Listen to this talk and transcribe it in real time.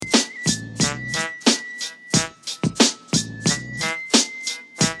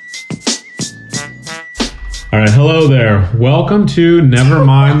All right, hello there. Welcome to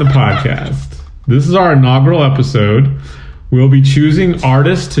Nevermind the podcast. This is our inaugural episode. We'll be choosing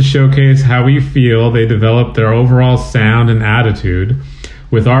artists to showcase how we feel they develop their overall sound and attitude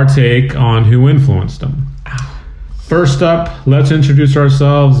with our take on who influenced them. First up, let's introduce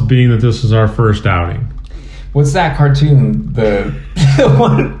ourselves, being that this is our first outing. What's that cartoon? The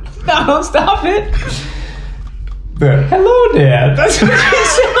one? No, stop it. The Hello Dad. That's what you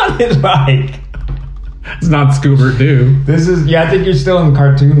sounded like. It's not Scoobert Doo. This is, I think you're still in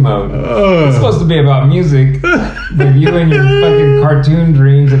cartoon mode. It's supposed to be about music. But you and your fucking cartoon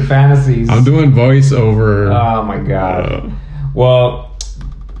dreams and fantasies. I'm doing voiceover. Oh my God. Well,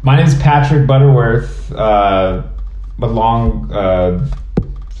 my name's Patrick Butterworth. A lifelong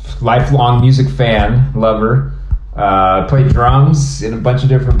music fan, lover. Played drums in a bunch of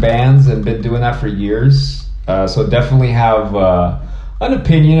different bands and been doing that for years. So definitely have an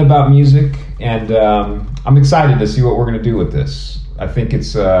opinion about music, and I'm excited to see what we're going to do with this. I think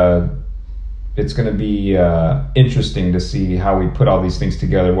it's going to be interesting to see how we put all these things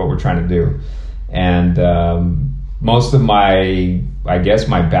together, what we're trying to do. And most of my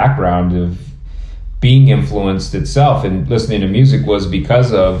background of being influenced itself and listening to music was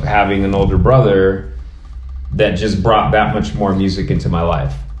because of having an older brother that just brought that much more music into my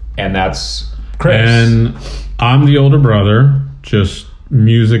life. And that's Chris. And I'm the older brother, just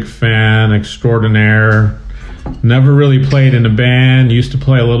music fan extraordinaire. Never really played in a band. Used to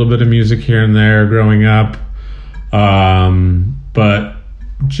play a little bit of music here and there growing up. But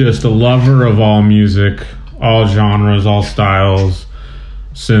just a lover of all music, all genres, all styles,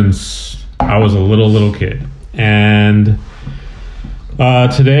 since I was a little kid. And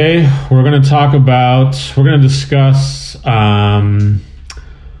today we're going to discuss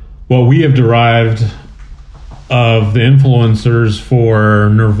what we have derived of the influencers for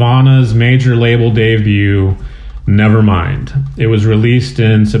Nirvana's major label debut, Nevermind. It was released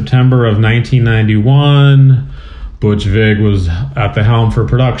in September of 1991. Butch Vig was at the helm for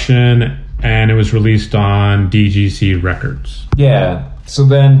production, and it was released on DGC Records. Yeah, so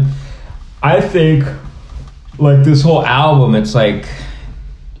then I think like this whole album, it's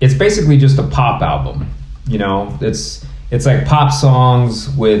basically just a pop album. You know, it's like pop songs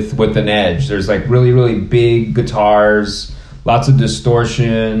with an edge. There's like really, really big guitars, lots of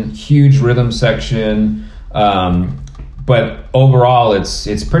distortion, huge rhythm section. But overall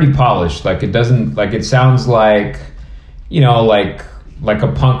it's pretty polished. Like it sounds like, you know, like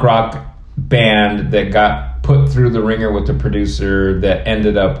a punk rock band that got put through the ringer with the producer that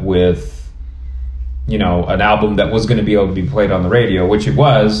ended up with, you know, an album that was going to be able to be played on the radio, which it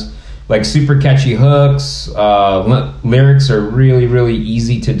was. Like super catchy hooks, lyrics are really, really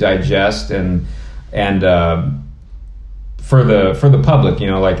easy to digest, and for the public, you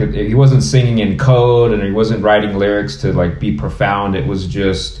know, like he wasn't singing in code and he wasn't writing lyrics to like be profound. It was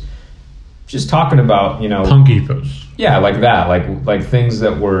just talking about, you know, punk ethos. Yeah, like that, like things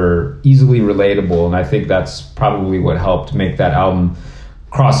that were easily relatable, and I think that's probably what helped make that album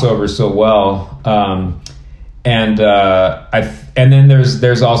cross over so well. And then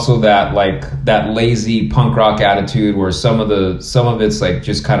there's also that lazy punk rock attitude where some of it's like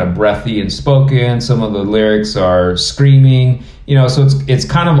just kind of breathy and spoken. Some of the lyrics are screaming, you know. So it's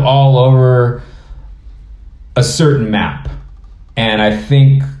kind of all over a certain map. And I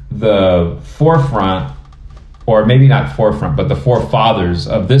think the forefront, or maybe not forefront, but the forefathers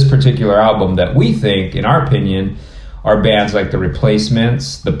of this particular album that we think, in our opinion, are bands like The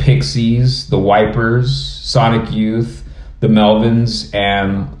Replacements, The Pixies, The Wipers, Sonic Youth, The Melvins,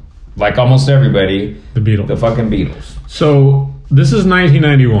 and like almost everybody, the Beatles. The fucking Beatles. So this is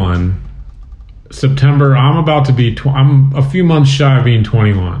 1991, September. I'm I'm a few months shy of being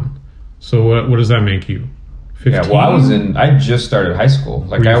 21. So what does that make you? 15? Yeah, well, I just started high school.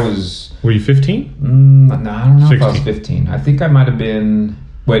 Like Were you 15? No, I don't know 16. If I was 15. I think I might have been,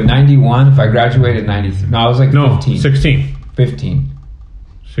 91 if I graduated 93. No, I was like 15. 16. 15.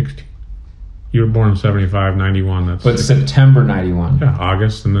 16. You were born in 75, 91. That's but 16. September 91. Yeah,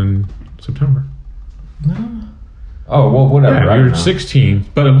 August and then September. No. Oh, well, whatever. Yeah, you're 16.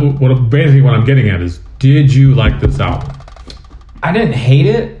 But basically what I'm getting at is, did you like this album? I didn't hate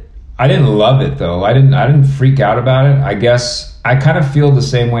it. I didn't love it, though. I didn't freak out about it. I guess I kind of feel the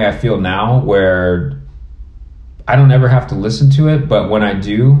same way I feel now, where I don't ever have to listen to it, but when I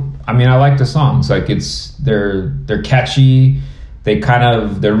do, I mean, I like the songs. Like they're catchy.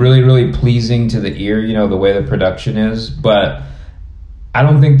 They're really, really pleasing to the ear, you know, the way the production is. But I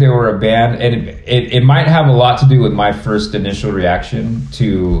don't think they were a band, and it might have a lot to do with my first initial reaction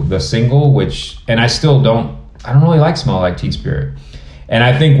to the single, and I don't really like Smell Like Teen Spirit. And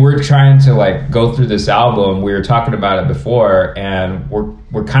I think we're trying to like go through this album. We were talking about it before, and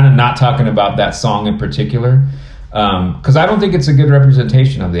we're kind of not talking about that song in particular, because I don't think it's a good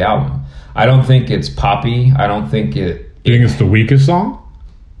representation of the album. I don't think it's poppy. I don't think it. You think it's the weakest song?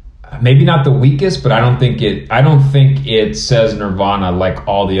 Maybe not the weakest, but I don't think it says Nirvana like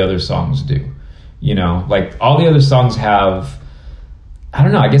all the other songs do. You know, like all the other songs have. I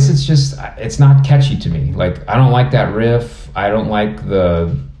don't know. I guess it's not catchy to me. Like, I don't like that riff. I don't like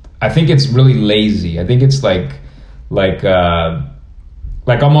I think it's really lazy. I think it's like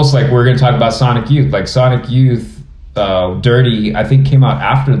almost like we're going to talk about Sonic Youth. Like Sonic Youth, Dirty, I think came out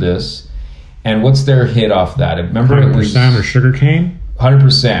after this. And what's their hit off that? Remember 100% it was or Sugarcane?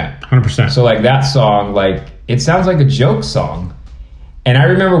 100%. 100%. So like that song, like it sounds like a joke song. And I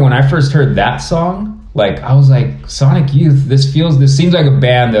remember when I first heard that song, like I was like, Sonic Youth, this seems like a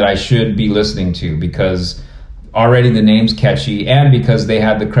band that I should be listening to, because already the name's catchy and because they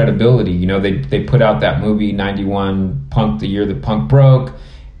had the credibility. You know, they put out that movie 91 Punk, the year that punk broke,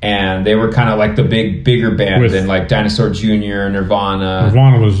 and they were kind of like the bigger band than like Dinosaur Jr., Nirvana.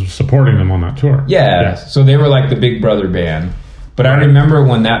 Nirvana was supporting them on that tour. Yeah. So they were like the big brother band. But I remember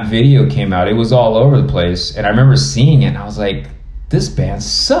when that video came out, it was all over the place, and I remember seeing it and I was like, this band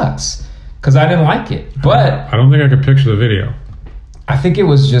sucks. Because I didn't like it. But I don't think I could picture the video. I think it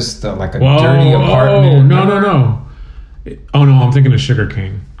was just like a dirty apartment. Oh, no. Oh, no, I'm thinking of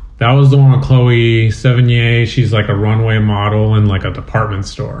Sugarcane. That was the one with Chloe Sevigny. She's like a runway model in like a department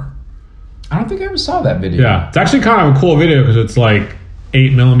store. I don't think I ever saw that video. Yeah. It's actually kind of a cool video because it's like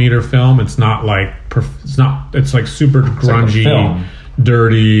 8mm film. It's not like... It's like super grungy, like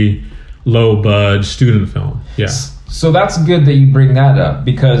dirty, low budge student film. Yeah. So that's good that you bring that up,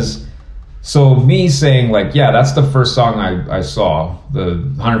 because... So me saying like, yeah, that's the first song I saw, the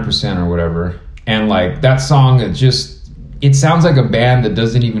 100% or whatever. And like that song, it sounds like a band that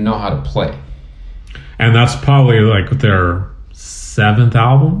doesn't even know how to play. And that's probably like their 7th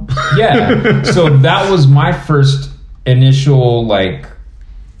album. Yeah. So that was my first initial like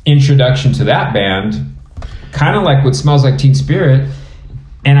introduction to that band, kind of like what Smells Like Teen Spirit.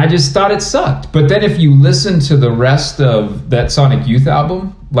 And I just thought it sucked. But then if you listen to the rest of that Sonic Youth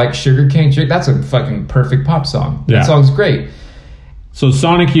album, like Sugarcane, that's a fucking perfect pop song. That song's great. So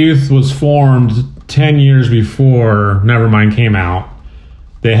Sonic Youth was formed 10 years before Nevermind came out.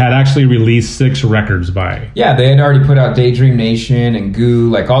 They had actually released 6 records by... Yeah, they had already put out Daydream Nation and Goo,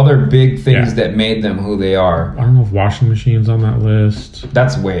 like all their big things that made them who they are. I don't know if Washing Machine's on that list.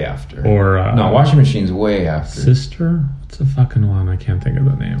 That's way after. Or... no, Washing Machine's way after. Sister? What's the fucking one? I can't think of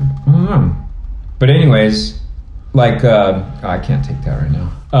the name. I don't know. But anyways, like... I can't take that right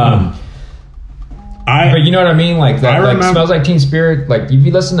now. But you know what I mean? Like that like Smells Like Teen Spirit, like if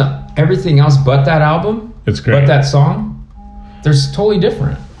you listen to everything else but that album... It's great. But that song... They're totally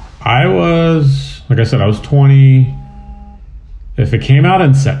different. I was 20. If it came out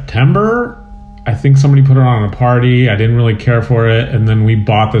in September, I think somebody put it on a party. I didn't really care for it. And then we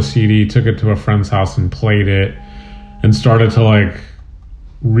bought the CD, took it to a friend's house and played it and started to like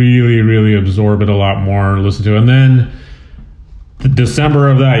really, really absorb it a lot more, listen to it. And then December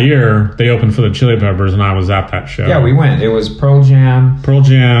of that year, they opened for the Chili Peppers, and I was at that show. Yeah, we went. It was Pearl Jam,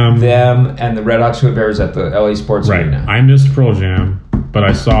 them, and the Red Hot Chili Peppers at the LA Sports Arena. I missed Pearl Jam, but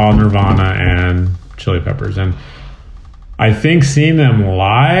I saw Nirvana and Chili Peppers, and I think seeing them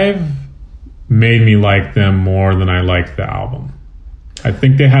live made me like them more than I liked the album. I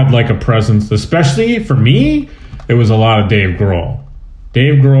think they had like a presence, especially for me, it was a lot of Dave Grohl.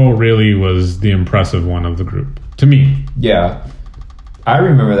 Dave Grohl really was the impressive one of the group, to me. Yeah. I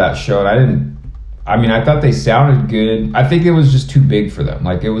remember that show, and I thought they sounded good. I think it was just too big for them.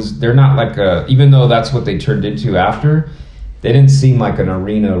 Like they're not like even though that's what they turned into after, they didn't seem like an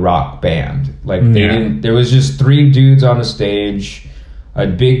arena rock band. Like they didn't, there was just 3 dudes on the stage, a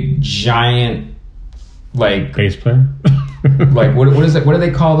big giant, like bass player. Like what is it? What do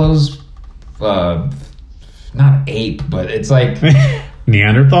they call those? Not ape, but it's like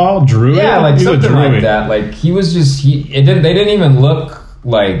Neanderthal, druid. Yeah, like something like that. Like he was just they didn't even look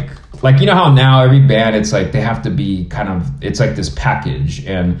like you know how now every band it's like they have to be kind of, it's like this package.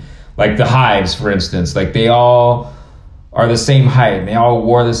 And like the Hives, for instance, like they all are the same height and they all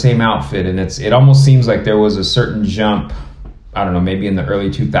wore the same outfit, and it almost seems like there was a certain jump, I don't know, maybe in the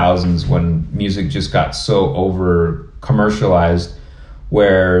early 2000s when music just got so over commercialized,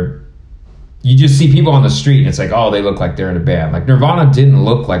 where you just see people on the street and it's like, oh, they look like they're in a band. Like Nirvana didn't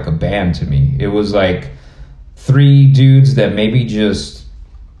look like a band to me. It was like 3 dudes that maybe just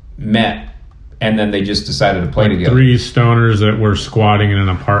met and then they just decided to play together. 3 stoners that were squatting in an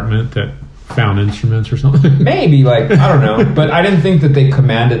apartment that found instruments or something. Maybe, like, I don't know. But I didn't think that they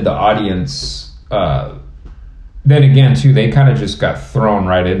commanded the audience. Then again, too, they kind of just got thrown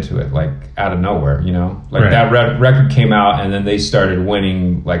right into it, like, out of nowhere, you know? Like, Right. that record came out, and then they started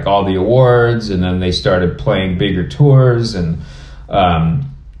winning, like, all the awards, and then they started playing bigger tours, and...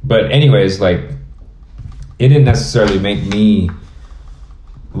 but anyways, like, it didn't necessarily make me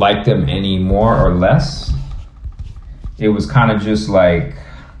like them any more or less. It was kind of just like,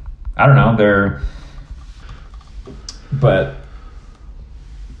 I don't know, but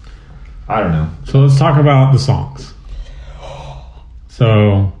I don't know. So let's talk about the songs.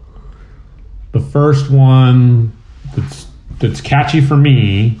 So the first one that's catchy for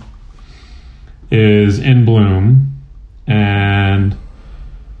me is In Bloom. And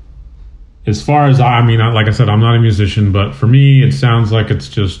as far as I mean, like I said, I'm not a musician, but for me, it sounds like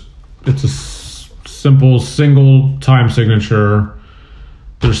it's a simple single time signature.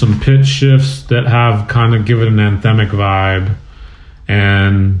 There's some pitch shifts that have kind of give it an anthemic vibe.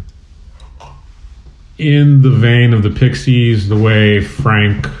 And in the vein of the Pixies, the way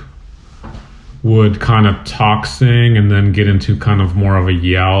Frank would kind of talk sing and then get into kind of more of a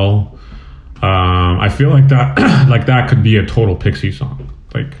yell. I feel like that could be a total Pixie song.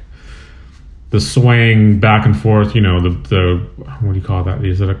 Like the swaying back and forth, you know, the what do you call that?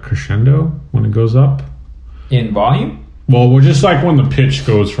 Is it a crescendo when it goes up? In volume? Well, we're just like when the pitch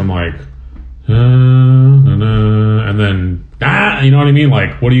goes from like and then you know what I mean?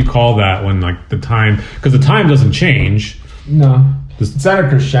 Like, what do you call that when like the time? Because the time doesn't change. No, it's not a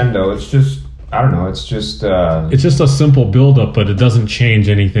crescendo. It's just, I don't know. It's just a simple build-up, but it doesn't change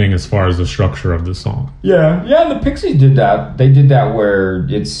anything as far as the structure of the song. Yeah. The Pixies did that. They did that where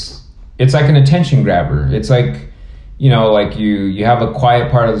it's like an attention grabber. It's like, you know, like you have a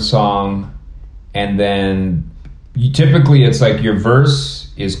quiet part of the song, and then typically it's like your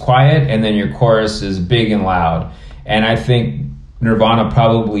verse is quiet and then your chorus is big and loud. And I think Nirvana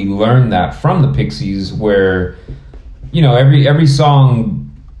probably learned that from the Pixies, where, you know, every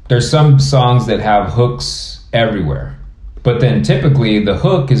song, there's some songs that have hooks everywhere, but then typically the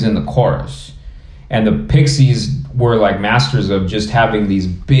hook is in the chorus. And the Pixies were like masters of just having these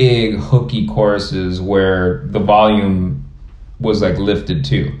big hooky choruses where the volume was like lifted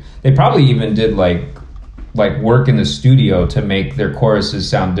too. They probably even did like work in the studio to make their choruses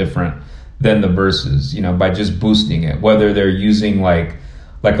sound different than the verses, you know, by just boosting it. Whether they're using like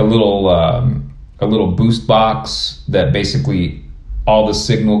a little boost box that basically all the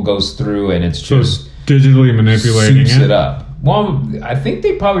signal goes through, and it's just digitally manipulating it up. Well, I think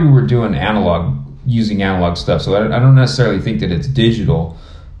they probably were doing using analog stuff, so I don't necessarily think that it's digital.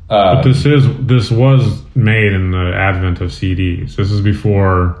 But this was made in the advent of CDs. This is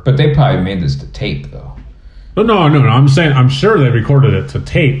before. But they probably made this to tape, though. No. I'm saying I'm sure they recorded it to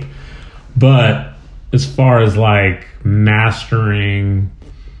tape, but as far as like mastering,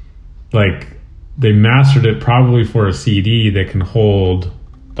 like they mastered it probably for a CD that can hold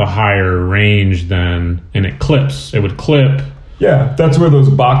the higher range and it clips. It would clip. Yeah, that's where those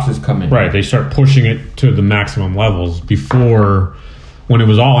boxes come in. Right, they start pushing it to the maximum levels. Before, when it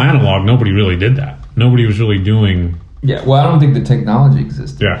was all analog, nobody really did that. Nobody was really doing... Yeah, well, I don't think the technology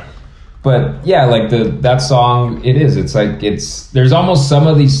existed. Yeah. But yeah, like that song, it's like, there's almost some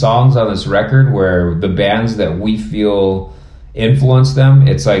of these songs on this record where the bands that we feel influence them,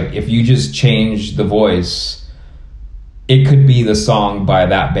 it's like if you just change the voice, it could be the song by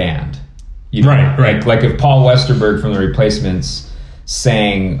that band. You know? Right. Like if Paul Westerberg from The Replacements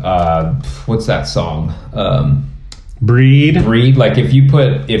sang, what's that song? Breed. Like if you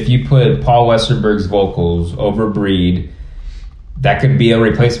put Paul Westerberg's vocals over Breed, that could be a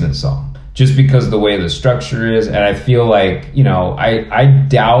Replacement song. Just because of the way the structure is. And I feel like, you know, I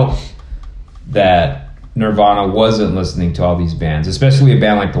doubt that Nirvana wasn't listening to all these bands, especially a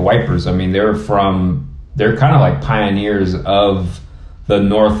band like the Wipers. I mean, they're kind of like pioneers of the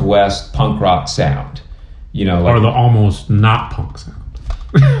Northwest punk rock sound, you know, like, or the almost not punk sound.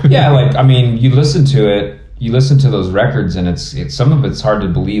 Yeah, like, I mean, you listen to those records, and it's some of it's hard to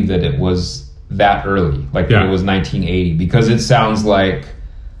believe that it was that early, like that it was 1980, because it sounds like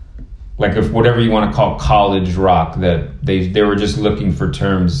if whatever you want to call college rock, that they were just looking for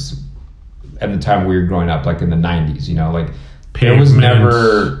terms at the time we were growing up, like in the 90s, you know, like there was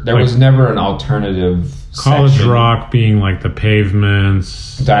never an alternative college section. rock being like the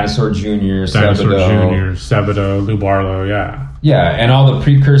Pavements, Dinosaur Jr., Sebadoh, Lou Barlow, yeah, and all the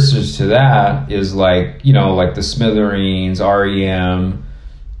precursors to that is like, you know, like the Smithereens, REM,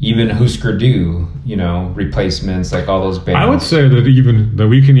 even Husker Du, you know, Replacements, like all those bands. I would say that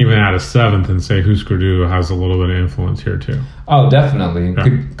we can even add a seventh and say Husker Du has a little bit of influence here too. Oh, definitely,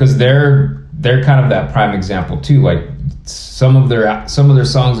 because they're they're kind of that prime example too. Like some of their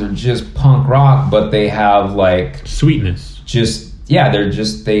songs are just punk rock, but they have like sweetness. Just they're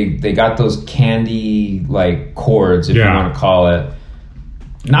just they got those candy like chords, if you want to call it.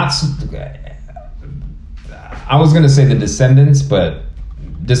 Not. I was gonna say the Descendants, but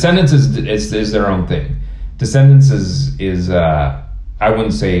Descendants is their own thing. Descendants is I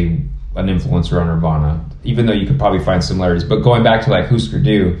wouldn't say an influencer on Nirvana, even though you could probably find similarities. But going back to like Husker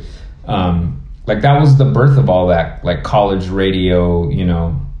Du, like that was the birth of all that, like college radio. You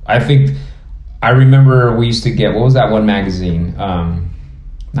know, I remember we used to get, what was that one magazine?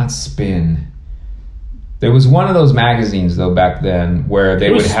 Not Spin. There was one of those magazines though back then where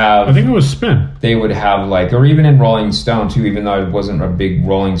they would have. I think it was Spin. They would have like, or even in Rolling Stone too, even though I wasn't a big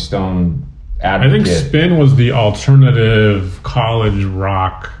Rolling Stone advocate. I think Spin was the alternative college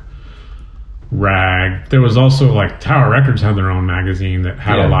rock rag. There was also like Tower Records had their own magazine that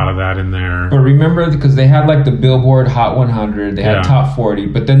had a lot of that in there. But remember, because they had like the Billboard Hot 100, they had Top 40,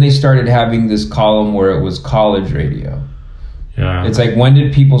 but then they started having this column where it was college radio. Yeah. It's like, when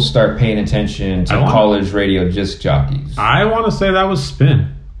did people start paying attention to college radio disc jockeys? I want to say that was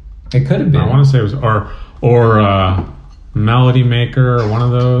Spin. It could have been. I want to say it was, or Melody Maker, or one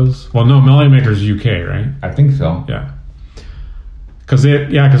of those. Well, no, Melody Maker's UK, right? I think so. Yeah. Because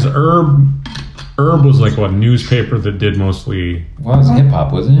Herb was like what newspaper that did mostly. Well, it was hip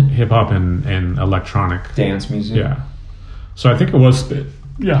hop, wasn't it? Hip hop and electronic dance music. Yeah. So I think it was Spin.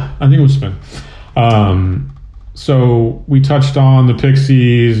 Yeah, I think it was Spin. So we touched on the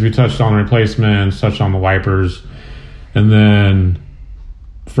Pixies, we touched on Replacements, touched on the Wipers, and then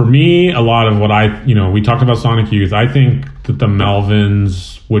for me, a lot of what we talked about Sonic Youth. I think that the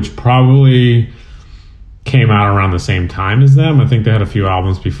Melvins, which probably came out around the same time as them. I think they had a few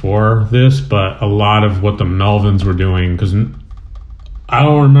albums before this, but a lot of what the Melvins were doing, because I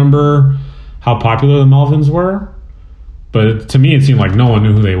don't remember how popular the Melvins were, but to me it seemed like no one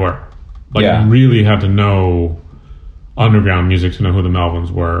knew who they were. Like you really had to know underground music to know who the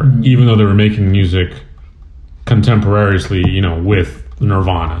Melvins were, even though they were making music contemporaneously, with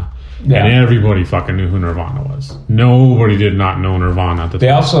Nirvana. Yeah. And everybody fucking knew who Nirvana was. Nobody did not know Nirvana at the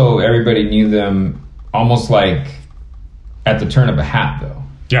time. Everybody knew them almost like at the turn of a hat, though.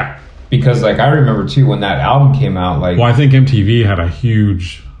 Yeah. Because, like, I remember, too, when that album came out, like... Well, I think MTV had a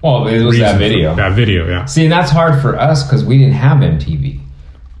huge... Well, it was that video. That video, yeah. See, and that's hard for us because we didn't have MTV.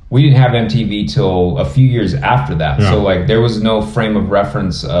 We didn't have MTV till a few years after that. Yeah. So, like, there was no frame of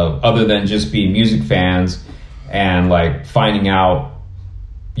reference other than just being music fans and, like, finding out,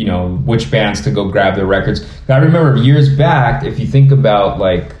 which bands to go grab their records. I remember years back, if you think about,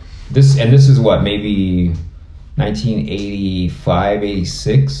 like, this is what, maybe 1985,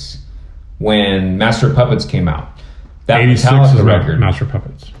 86, when Master of Puppets came out. That 86 Metallica record. Master of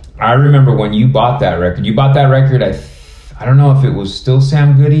Puppets. I remember when you bought that record. You bought that record, I don't know if it was still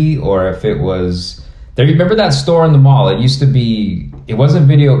Sam Goody or if it was... Remember that store in the mall? It used to be... It wasn't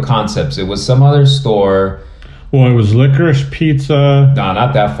Video Concepts. It was some other store. Well, it was Licorice Pizza. No,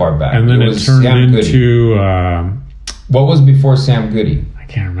 not that far back. And then it turned Sam into... what was before Sam Goody? I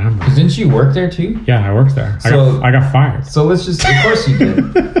can't remember. Because didn't you work there too? Yeah, I worked there. I got fired. So let's just... Of course you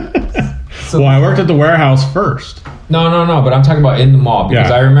did. Well, I worked at the warehouse first. No, but I'm talking about in the mall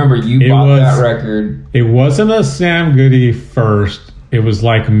because I remember you bought that record. It wasn't a Sam Goody first. It was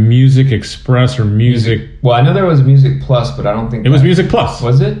like Music Express or Music. Well, I know there was Music Plus, but I don't think it was Music Plus.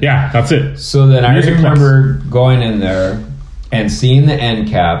 Was it? Yeah, that's it. So then I remember going in there and seeing the end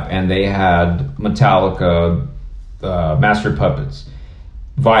cap, and they had Metallica, Master of Puppets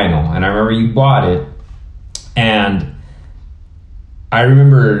vinyl, and I remember you bought it, and I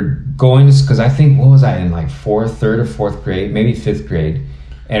remember going to, because I think, what was I in, like third or fourth grade, maybe fifth grade,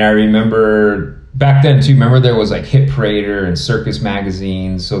 and I remember back then too, remember there was like Hit Parader and Circus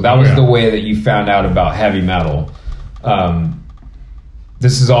magazines, so that was the way that you found out about heavy metal.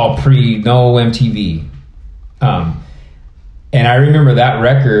 This is all no MTV. And I remember that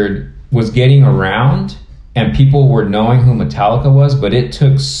record was getting around and people were knowing who Metallica was, but it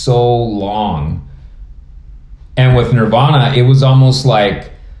took so long. And with Nirvana, it was almost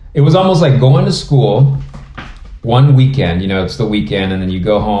like going to school one weekend, it's the weekend, and then you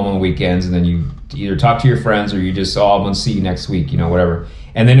go home on the weekends, and then you either talk to your friends or you just, I'm going to see you next week, whatever.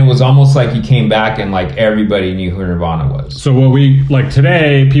 And then it was almost like you came back and like everybody knew who Nirvana was. So what we, like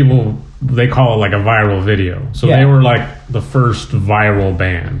today, people, they call it like a viral video. So they were like the first viral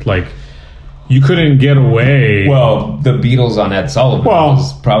band. Like, you couldn't get away. Well, the Beatles on Ed Sullivan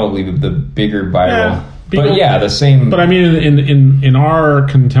was probably the bigger viral. Yeah. But the same. But I mean, in our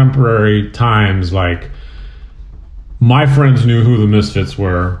contemporary times, like, my friends knew who the Misfits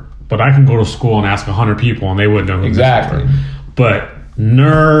were but I can go to school and ask 100 people and they wouldn't know who Exactly. this was. But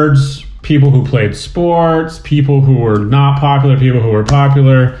nerds, people who played sports, people who were not popular, people who were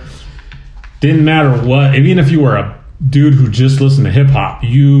popular, didn't matter what. Even if you were a dude who just listened to hip hop,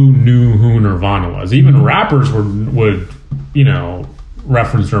 you knew who Nirvana was. Even rappers would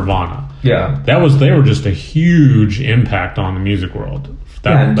reference Nirvana. Yeah. They were just a huge impact on the music world.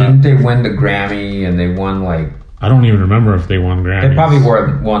 Didn't they win the Grammy and they won like... I don't even remember if they won Grammys. They probably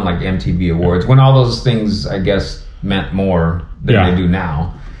won like MTV Awards when all those things, I guess, meant more than they do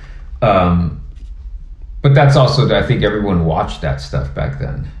now. But that's also, I think everyone watched that stuff back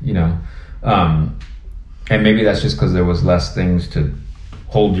then, and maybe that's just because there was less things to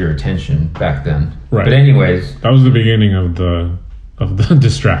hold your attention back then. Right. But anyways, that was the beginning of the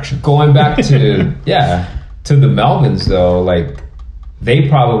distraction. Going back to to the Melvins though, like they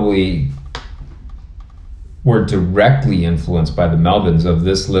probably were directly influenced by the Melvins of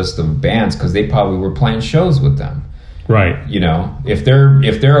this list of bands because they probably were playing shows with them. Right. If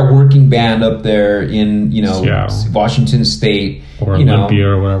they're a working band up there in, Seattle. Washington State or Olympia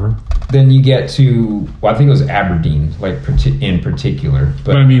or whatever, then you get to, I think it was Aberdeen, like in particular.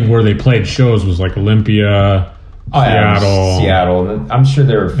 But I mean, where they played shows was like Olympia, Seattle. Seattle. I'm sure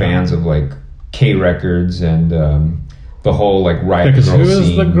they were fans of like K Records and the whole like Riot Girl who scene.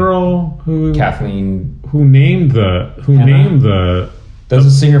 Is the girl who Kathleen? Who named the? There's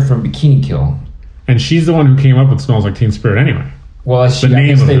a singer from Bikini Kill. And she's the one who came up with "Smells Like Teen Spirit" anyway. Well, I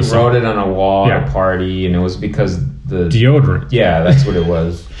guess they wrote it on a wall at a party, and it was because the deodorant. Yeah, that's what it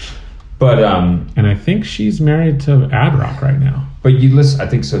was. But and I think she's married to Ad Rock right now. But you listen, I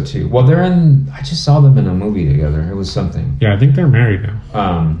think so too. Well, I just saw them in a movie together. It was something. Yeah, I think they're married now.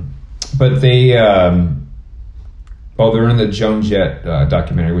 But they, they're in the Joan Jett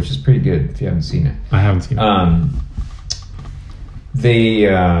documentary, which is pretty good if you haven't seen it. I haven't seen it. They,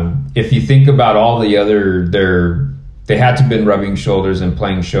 if you think about all the other, they had to have been rubbing shoulders and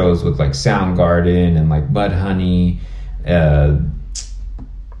playing shows with like Soundgarden and like Mudhoney,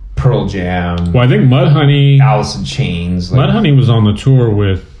 Pearl Jam. Well, I think Mudhoney, Alice in Chains. Mudhoney was on the tour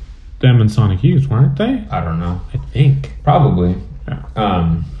with them and Sonic Youth, weren't they? I don't know. I think probably. Yeah.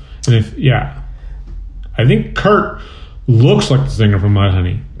 I think Kurt looks like the singer from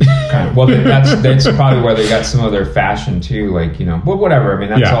Mudhoney. Kind of. Well, that's probably where they got some of their fashion too. Like but whatever. I mean,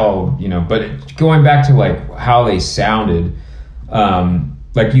 that's all. But going back to like how they sounded,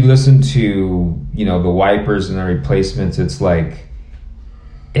 like you listen to the Wipers and the Replacements. It's like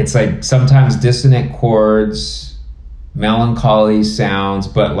sometimes dissonant chords, melancholy sounds,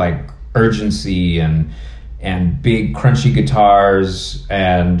 but like urgency and big crunchy guitars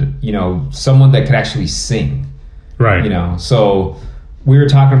and someone that could actually sing. Right. So we were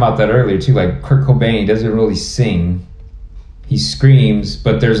talking about that earlier too. Like Kurt Cobain doesn't really sing; he screams.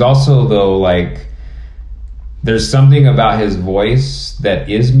 But there's also though like there's something about his voice that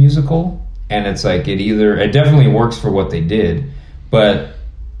is musical, and it's like it definitely works for what they did, but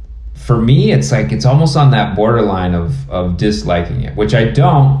for me it's like it's almost on that borderline of disliking it, which I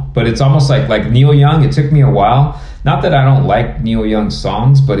don't. But it's almost like Neil Young. It took me a while. Not that I don't like Neil Young's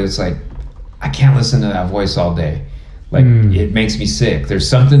songs, but it's like I can't listen to that voice all day. Like it makes me sick. There's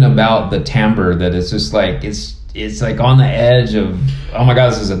something about the timbre that is just like it's like on the edge of, oh my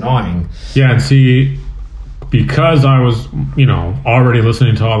god, this is annoying. Yeah, and see, because I was already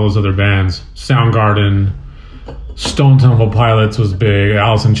listening to all those other bands, Soundgarden, Stone Temple Pilots was big,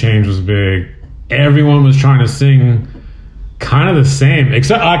 Alice in Chains was big. Everyone was trying to sing kind of the same,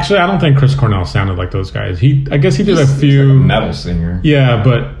 except actually I don't think Chris Cornell sounded like those guys. I guess he did a few like a metal singer. Yeah,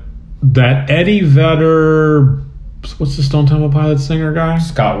 but that Eddie Vedder, what's the Stone Temple Pilots singer guy?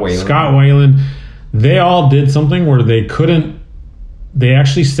 Scott Weiland. They all did something where they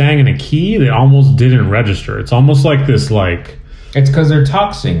actually sang in a key that almost didn't register. It's almost like this like... It's because they're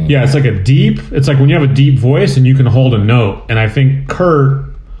talk singing. Yeah, it's like it's like when you have a deep voice and you can hold a note. And I think Kurt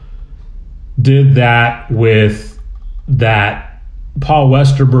did that with that Paul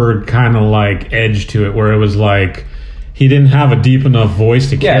Westerberg kind of like edge to it, where it was like he didn't have a deep enough voice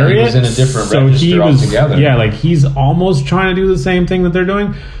to carry it. Yeah, he was in a different register altogether. Yeah, like he's almost trying to do the same thing that they're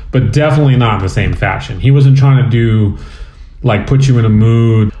doing, but definitely not in the same fashion. He wasn't trying to do like put you in a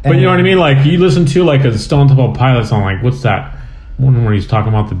mood. But you know what I mean? Like you listen to like a Stone Temple Pilots song, like what's that one where he's talking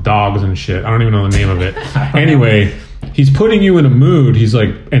about the dogs and shit? I don't even know the name of it. Anyway, he's putting you in a mood. He's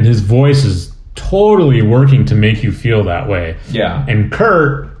like, and his voice is totally working to make you feel that way. Yeah. And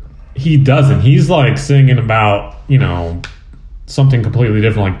Kurt, he doesn't. He's like singing about, something completely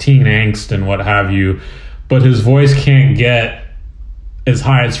different, like teen angst and what have you. But his voice can't get as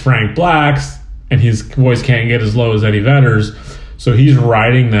high as Frank Black's, and his voice can't get as low as Eddie Vedder's. So he's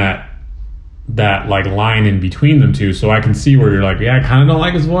writing that like line in between them two. So I can see where you're like, yeah, I kind of don't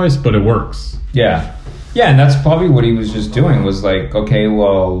like his voice, but it works. Yeah. Yeah, and that's probably what he was just doing, was like, okay,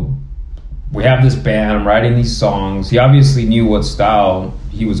 well, we have this band, I'm writing these songs. He obviously knew what style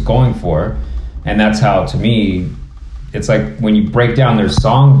he was going for, and that's how, to me, it's like when you break down their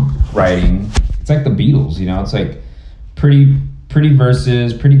songwriting, it's like the Beatles, you know? It's like pretty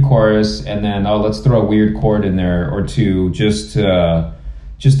verses, pretty chorus, and then, let's throw a weird chord in there or two just to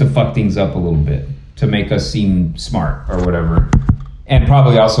fuck things up a little bit, to make us seem smart or whatever. And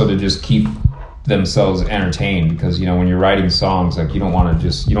probably also to just keep themselves entertained, because you know when you're writing songs, like you don't want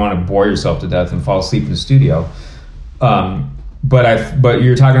to bore yourself to death and fall asleep in the studio. But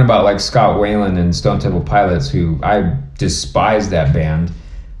you're talking about like Scott Weiland and Stone Temple Pilots, who I despise that band.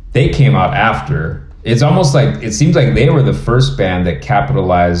 They came out after. It's almost like it seems like they were the first band that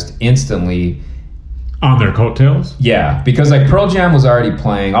capitalized instantly on their coattails. Yeah, because like Pearl Jam was already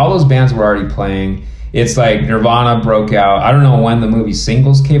playing, all those bands were already playing. It's like Nirvana broke out. I don't know when the movie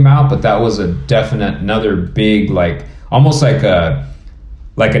Singles came out, but that was a definite another big, like almost like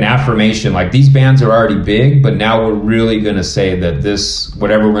an affirmation. Like these bands are already big, but now we're really going to say that this,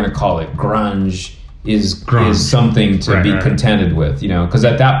 whatever we're going to call it, grunge is something to be contended with, you know? Because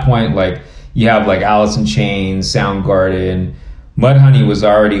at that point, like you have like Alice in Chains, Soundgarden, Mudhoney was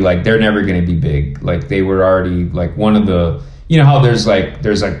already like, they're never going to be big. Like they were already like one of the, you know how there's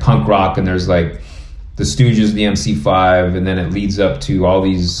like punk rock and there's like the Stooges, the MC5, and then it leads up to all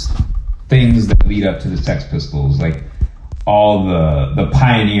these things that lead up to the Sex Pistols, like all the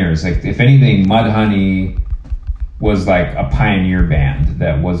pioneers. Like if anything, Mudhoney was like a pioneer band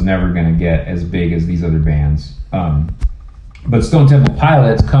that was never going to get as big as these other bands. But Stone Temple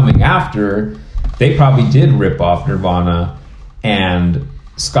Pilots coming after, they probably did rip off Nirvana, and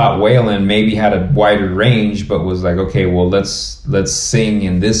Scott Weiland maybe had a wider range, but was like, okay, well let's sing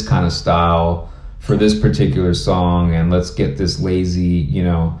in this kind of style for this particular song, and let's get this lazy, you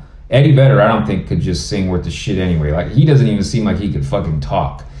know. Eddie Vedder, I don't think could just sing worth the shit anyway. Like he doesn't even seem like he could fucking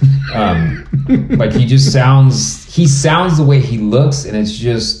talk. Like he sounds the way he looks, and it's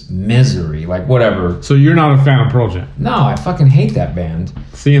just misery. Like whatever. So you're not a fan of Pearl Jam? No, I fucking hate that band.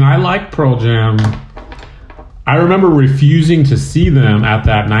 See, and I like Pearl Jam. I remember refusing to see them at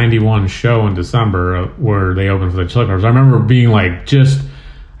that 91 show in December where they opened for the Chili Peppers. I remember being like,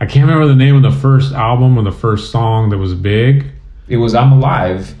 I can't remember the name of the first album or the first song that was big. It was I'm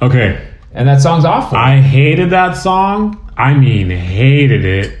Alive. Okay. And that song's awful. I hated that song. I mean, hated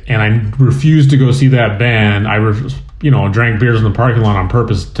it. And I refused to go see that band. I drank beers in the parking lot on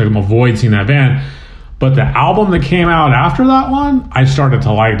purpose to avoid seeing that band. But the album that came out after that one, I started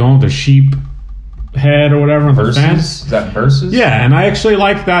to like, the sheep head or whatever. Versus? Is that Versus? Yeah, and I actually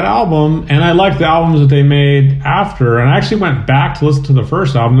liked that album, and I liked the albums that they made after, and I actually went back to listen to the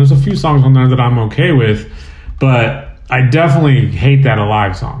first album. There's a few songs on there that I'm okay with, but I definitely hate that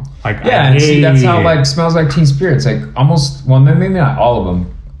Alive song. Like, yeah, and see, that's how like Smells Like Teen Spirit's like almost, well, maybe not all of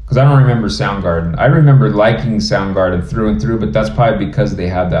them, because I don't remember Soundgarden. I remember liking Soundgarden through and through, but that's probably because they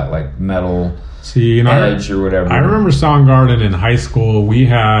had that like metal edge or whatever. I remember Soundgarden in high school. We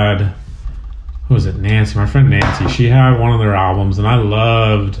had, who was it? Nancy, my friend Nancy. She had one of their albums, and I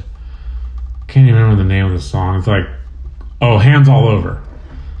loved, can't even remember the name of the song. It's like, Hands All Over.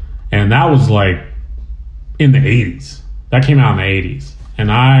 And that was like in the 80s. That came out in the 80s. And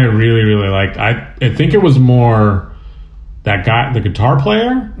I really, really liked, I think it was more that guy, the guitar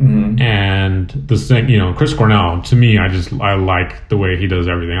player, and the Chris Cornell. To me, I like the way he does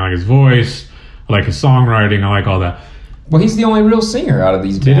everything. I like his voice, I like his songwriting, I like all that. Well, he's the only real singer out of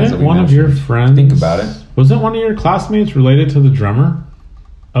these bands. Didn't one of your friends, think about it, wasn't one of your classmates related to the drummer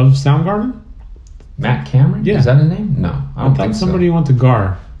of Soundgarden? Matt Cameron? Yeah. Is that his name? No, I don't think somebody went to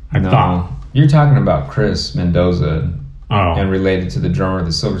GAR. I thought. You're talking about Chris Mendoza and related to the drummer of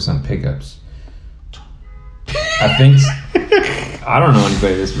the Silver Sun Pickups. I think. I don't know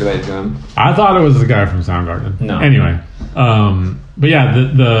anybody that's related to him. I thought it was the guy from Soundgarden. No. Anyway. But yeah,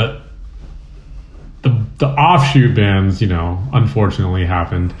 the offshoot bands, unfortunately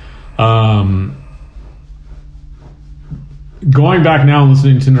happened. Going back now and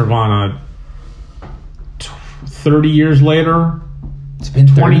listening to Nirvana 30 years later. It's been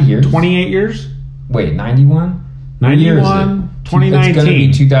 30 years? 28 years? Wait, 91? 91, 2019. It's going to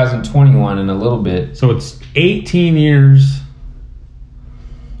be 2021 in a little bit. So it's 18 years.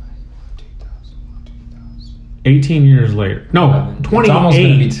 18 years later. No, 28. It's almost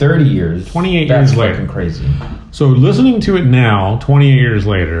going to be 30 years. 28 That's years later. That's fucking crazy. So listening to it now, 28 years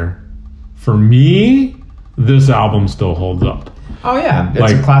later, for me, this album still holds up. Oh, yeah.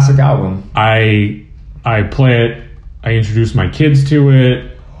 It's a classic album. I play it I introduced my kids to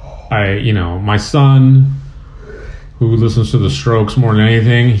it. My son, who listens to the Strokes more than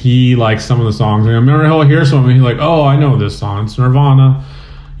anything, he likes some of the songs. And I remember he'll hear some and he's like, oh, I know this song. It's Nirvana.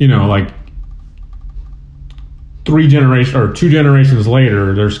 Like 2 generations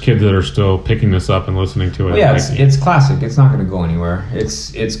later, there's kids that are still picking this up and listening to it. Well, yeah, it's classic. It's not going to go anywhere.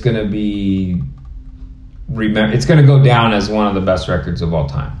 It's going to be it's going to go down as one of the best records of all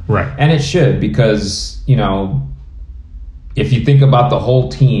time. Right. And it should, because, if you think about the whole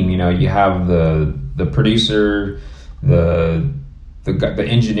team, you have the producer, the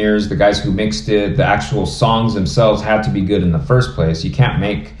engineers, the guys who mixed it, the actual songs themselves had to be good in the first place. You can't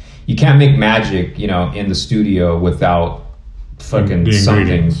make magic, in the studio without fucking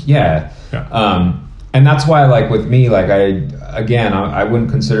something. Yeah. And that's why, like, with me, like, I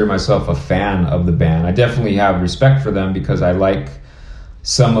wouldn't consider myself a fan of the band. I definitely have respect for them because I like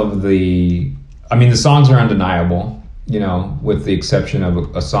some of the songs are undeniable, with the exception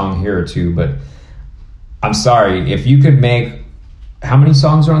of a song here or two. But I'm sorry, if you could make, how many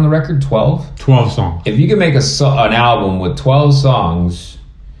songs are on the record? 12? 12 songs. If you could make an album with 12 songs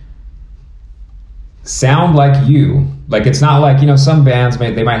sound like you, like, it's not like, some bands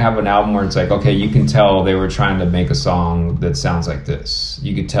they might have an album where it's like, okay, you can tell they were trying to make a song that sounds like this.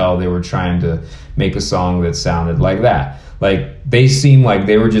 You could tell they were trying to make a song that sounded like that. Like, they seem like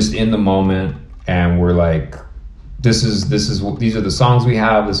they were just in the moment and were like, these are the songs we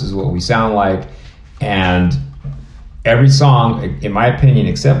have, this is what we sound like. And every song, in my opinion,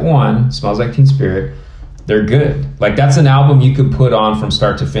 except one, Smells Like Teen Spirit, they're good. Like, that's an album you could put on from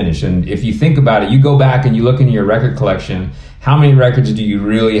start to finish. And if you think about it, you go back and you look into your record collection, how many records do you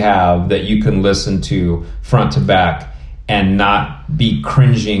really have that you can listen to front to back and not be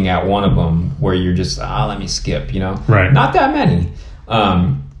cringing at one of them where you're just, let me skip, Right. Not that many.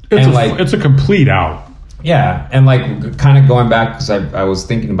 It's a complete album. Yeah. And like, kind of going back, because I was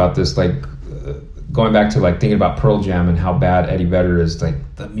thinking about this, like, going back to like thinking about Pearl Jam and how bad Eddie Vedder is, like,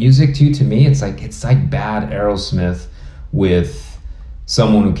 the music too, to me, it's like bad Aerosmith with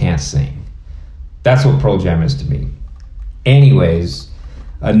someone who can't sing. That's what Pearl Jam is to me. Anyways,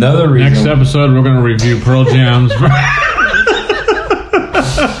 another reason. Next episode, we're going to review Pearl Jam's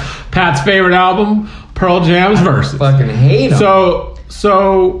Pat's favorite album, Pearl Jam's Versus. Fucking hate him.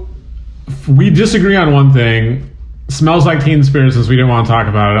 So we disagree on one thing. Smells Like Teen Spirit, since we didn't want to talk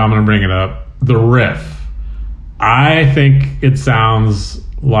about it, I'm going to bring it up. The riff. I think it sounds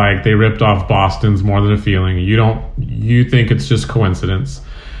like they ripped off Boston's More Than a Feeling. You think it's just coincidence.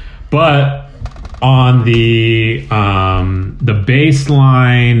 But on the bass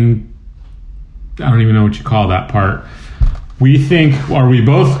line, I don't even know what you call that part. We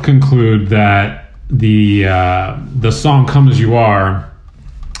both conclude that the song Come As You Are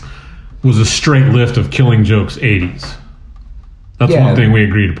was a straight lift of Killing Joke's 80s. That's one thing we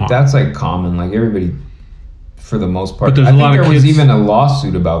agreed upon. That's like common, like everybody, for the most part. But there's there was even a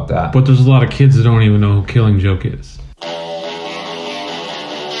lawsuit about that. But there's a lot of kids that don't even know who Killing Joke is.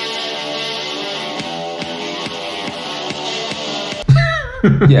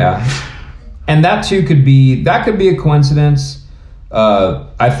 Yeah, and that too could be a coincidence.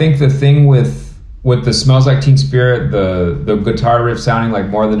 I think the thing with the Smells Like Teen Spirit, the guitar riff sounding like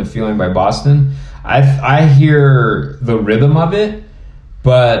More Than a Feeling by Boston, I hear the rhythm of it,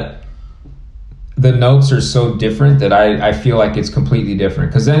 but the notes are so different that I feel like it's completely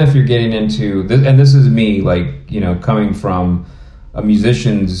different. Because then if you're getting into this, and this is me, like, coming from a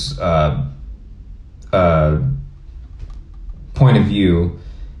musician's point of view,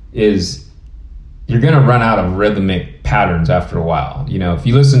 is you're going to run out of rhythmic patterns after a while. If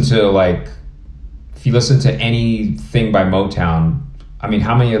you listen to anything by Motown, I mean,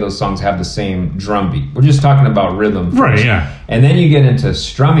 how many of those songs have the same drum beat? We're just talking about rhythm first. Right, yeah. And then you get into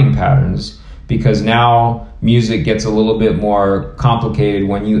strumming patterns, because now music gets a little bit more complicated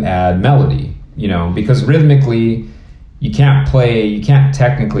when you add melody, because rhythmically you can't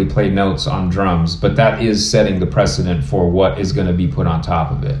technically play notes on drums, but that is setting the precedent for what is going to be put on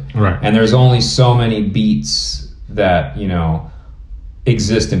top of it. Right. And there's only so many beats that,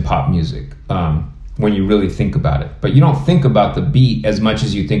 exist in pop music. When you really think about it. But you don't think about the beat as much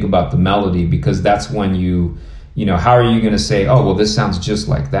as you think about the melody, because that's when how are you going to say, oh, well, this sounds just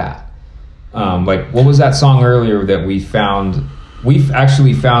like that? Like, what was that song earlier that we found? We've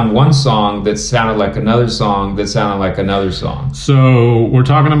actually found one song that sounded like another song that sounded like another song. So we're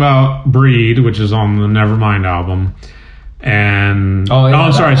talking about Breed, which is on the Nevermind album. And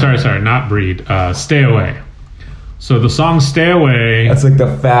sorry, not Breed. Stay Away. So the song Stay Away... That's like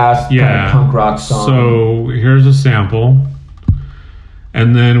the fast kind of punk rock song. So here's a sample.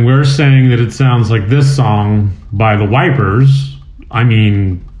 And then we're saying that it sounds like this song by the Wipers. I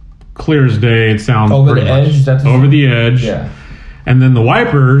mean, clear as day, it sounds Over the Edge. That's Over the Edge. Yeah. And then the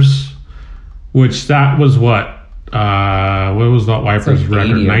Wipers, which that was what was that Wipers like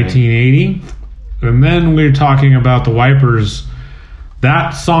record? 80, 1980. And then we're talking about the Wipers.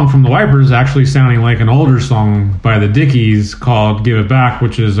 That song from the Wipers actually sounding like an older song by the Dickies called "Give It Back,"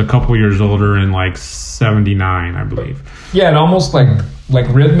 which is a couple years older, in like '79, I believe. Yeah, and almost like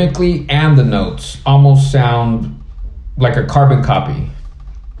rhythmically, and the notes almost sound like a carbon copy,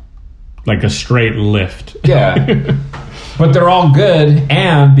 like a straight lift. Yeah, but they're all good,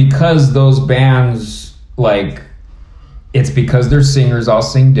 and because those bands, like, it's because their singers all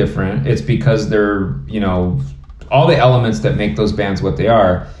sing different. It's because they're, all the elements that make those bands what they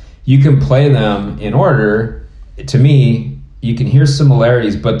are. You can play them in order. To me, you can hear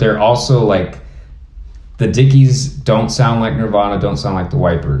similarities, but they're also like, the Dickies don't sound like Nirvana, don't sound like the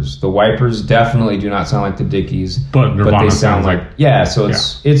Wipers. The Wipers definitely do not sound like the Dickies, but Nirvana they sound like so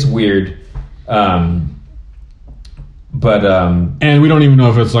it's weird. And we don't even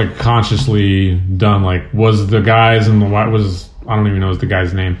know if it's like consciously done. Like, was the guys in the I don't even know the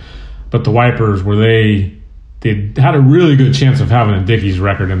guy's name, but the Wipers, were they had a really good chance of having a Dickies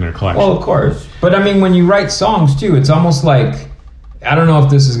record in their collection. Well, of course. But I mean, when you write songs too, it's almost like, I don't know if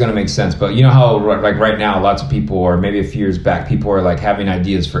this is going to make sense, but you know how like right now, lots of people, or maybe a few years back, people are like having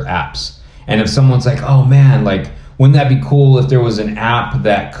ideas for apps. And if someone's like, oh man, like, wouldn't that be cool if there was an app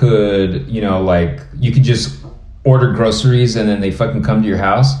that could, like, you could just order groceries and then they fucking come to your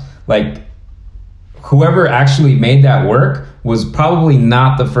house? Like, whoever actually made that work was probably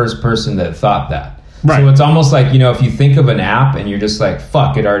not the first person that thought that. Right. So it's almost like, if you think of an app and you're just like,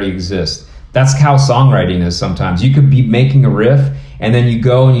 fuck, it already exists. That's how songwriting is sometimes. You could be making a riff and then you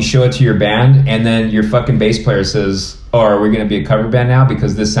go and you show it to your band and then your fucking bass player says, oh, are we going to be a cover band now?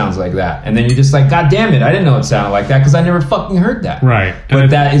 Because this sounds like that. And then you're just like, God damn it, I didn't know it sounded like that because I never fucking heard that. Right. But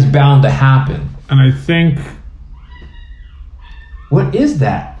that is bound to happen. And I think... What is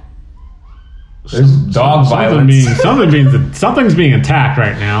that? There's dog violence. Something's being attacked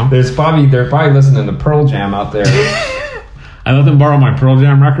right now. They're probably listening to Pearl Jam out there. I let them borrow my Pearl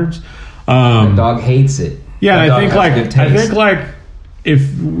Jam records. The dog hates it. Yeah, I think if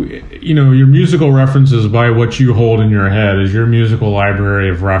your musical references by what you hold in your head is your musical library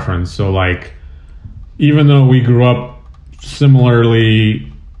of reference. So like, even though we grew up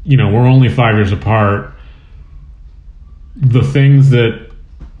similarly, we're only 5 years apart. The things that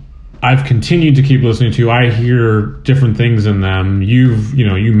I've continued to keep listening to, I hear different things in them. You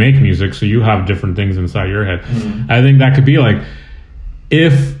make music, so you have different things inside your head. Mm-hmm. I think that could be like,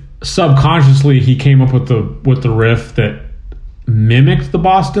 if subconsciously he came up with the riff that mimicked the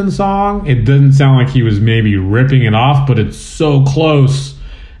Boston song, it didn't sound like he was maybe ripping it off, but it's so close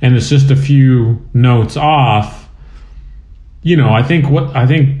and it's just a few notes off. I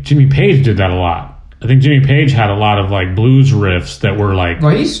think Jimmy Page did that a lot. I think Jimmy Page had a lot of like blues riffs that were like...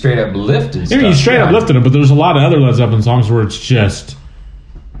 Well, he straight up lifted stuff. He straight up lifted them, but there's a lot of other Led Zeppelin songs where it's just...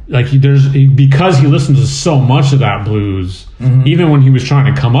 Like, because he listens to so much of that blues, mm-hmm. even when he was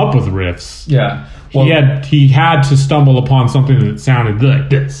trying to come up with riffs, well, he had to stumble upon something that sounded like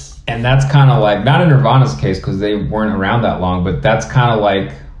this. And that's kind of like, not in Nirvana's case because they weren't around that long, but that's kind of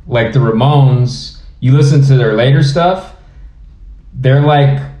like the Ramones. You listen to their later stuff, they're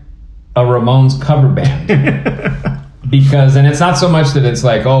like a Ramones cover band. And it's not so much that it's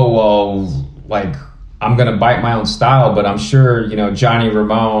like, oh, well, like, I'm going to bite my own style, but I'm sure, Johnny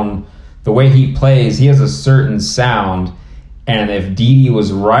Ramone, the way he plays, he has a certain sound. And if Dee Dee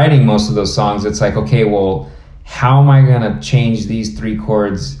was writing most of those songs, it's like, okay, well, how am I going to change these 3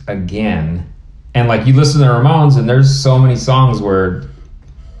 chords again? And like, you listen to the Ramones and there's so many songs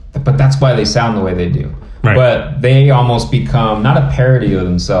but that's why they sound the way they do. Right. But they almost become not a parody of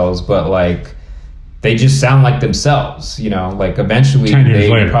themselves, but like, they just sound like themselves, like eventually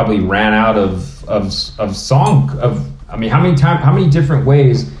they probably ran out of song how many different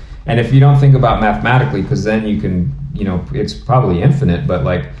ways. And if you don't think about mathematically, because then you can, it's probably infinite, but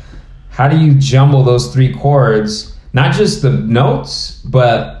like, how do you jumble those 3 chords, not just the notes,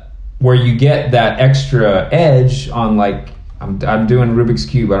 but where you get that extra edge on, like, I'm doing Rubik's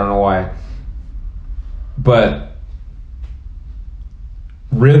Cube, I don't know why, but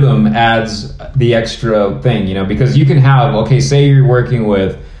rhythm adds the extra thing, because you can have, say you're working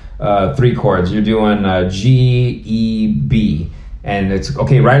with 3 chords, you're doing G, E, B, and it's,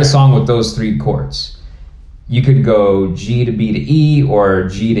 write a song with those 3 chords. You could go G to B to E, or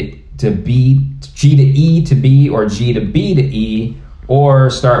G to B, G to E to B, or G to B to E, or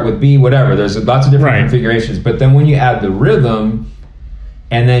start with B, whatever. There's lots of different configurations, but then when you add the rhythm,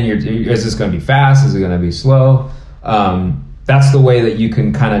 and then is this going to be fast? Is it going to be slow? That's the way that you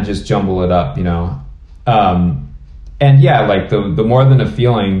can kind of just jumble it up, you know. And yeah, like the More Than a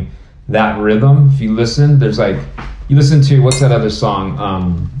Feeling, that rhythm, if you listen, there's like, you listen to, what's that other song?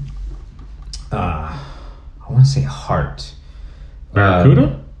 I want to say Heart.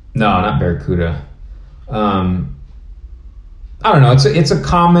 Barracuda? No, not Barracuda. I don't know. It's a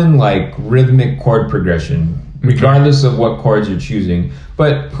common like rhythmic chord progression, regardless of what chords you're choosing.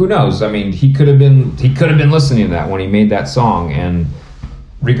 But who knows? I mean, he could have been listening to that when he made that song, and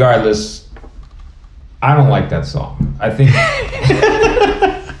regardless, I don't like that song. I think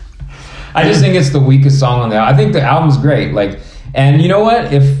I just think it's the weakest song on the album. I think the album's great. Like, and you know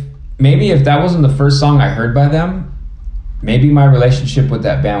what? If that wasn't the first song I heard by them, maybe my relationship with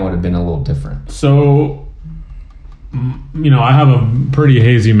that band would have been a little different. So, you know, I have a pretty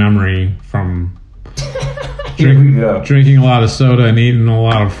hazy memory from drinking a lot of soda and eating a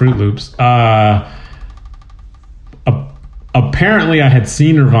lot of Fruit Loops. Apparently, I had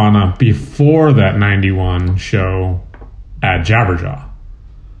seen Nirvana before that 91 show at Jabberjaw.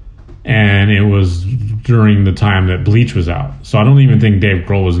 And it was during the time that Bleach was out. So I don't even think Dave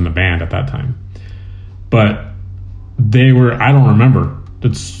Grohl was in the band at that time. But they were, I don't remember.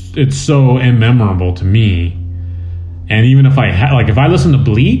 It's so immemorable to me. And even if if I listen to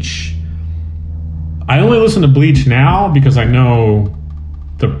Bleach, I only listen to Bleach now because I know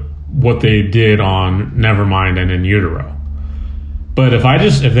what they did on Nevermind and In Utero. But if I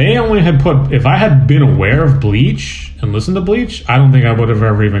had been aware of Bleach and listened to Bleach, I don't think I would have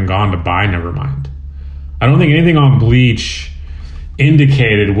ever even gone to buy Nevermind. I don't think anything on Bleach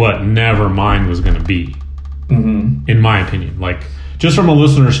indicated what Nevermind was going to be, in my opinion. Like, just from a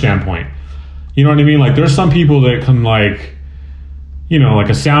listener standpoint. You know what I mean? Like, there's some people that can, like, you know, like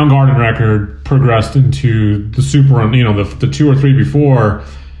a Soundgarden record progressed into the super, you know, the 2 or 3 before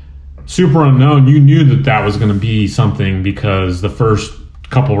Super Unknown. You knew that was going to be something because the first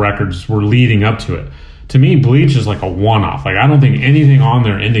couple records were leading up to it. To me, Bleach is like a one-off. Like, I don't think anything on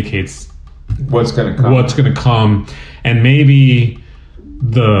there indicates what's going to come. And maybe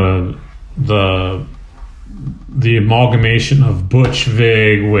the amalgamation of Butch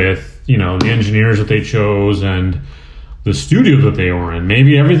Vig with, you know, the engineers that they chose and the studio that they were in.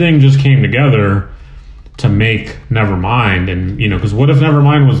 Maybe everything just came together to make Nevermind. And, you know, because what if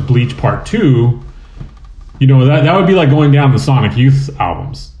Nevermind was Bleach Part 2? You know, that would be like going down the Sonic Youth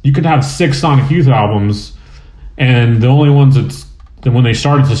albums. You could have 6 Sonic Youth albums, and the only ones that when they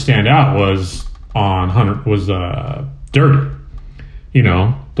started to stand out was Dirty. You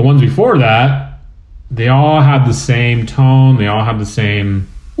know, the ones before that, they all had the same tone. They all had the same...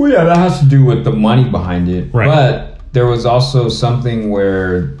 Well, yeah, that has to do with the money behind it. Right. But there was also something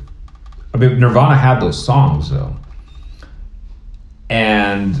where... I mean, Nirvana had those songs, though.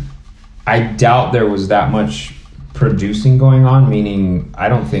 And I doubt there was that much producing going on, meaning I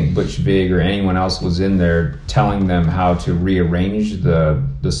don't think Butch Vig or anyone else was in there telling them how to rearrange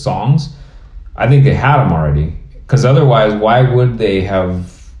the songs. I think they had them already. Because otherwise, why would they have...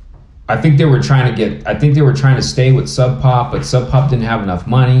 I think they were trying to stay with Sub Pop, but Sub Pop didn't have enough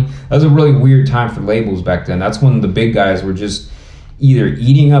money. That was a really weird time for labels back then. That's when the big guys were just either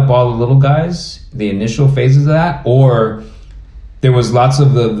eating up all the little guys, the initial phases of that, or there was lots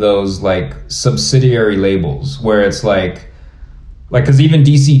of those like subsidiary labels where it's like because even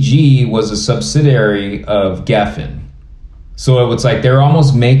DCG was a subsidiary of Geffen. So it was like they're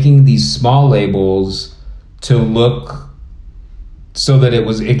almost making these small labels to look so that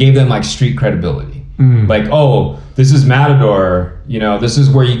it gave them like street credibility. Like, oh, this is Matador, you know, this is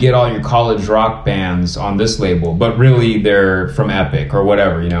where you get all your college rock bands on this label, but really they're from Epic or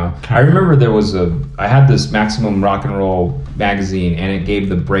whatever, you know. I remember I had this Maximum Rock and Roll magazine, and it gave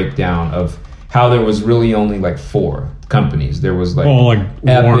the breakdown of how there was really only like 4 companies. There was like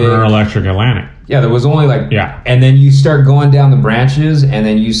Epic, Warner, Electric, Atlantic. Yeah, there was only like, yeah. And then you start going down the branches, and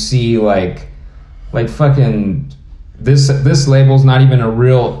then you see like fucking... This label's not even a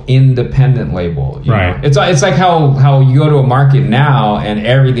real independent label, right? Know? It's like how you go to a market now and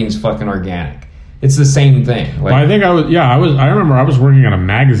everything's fucking organic. It's the same thing. Like, well, I think I remember I was working at a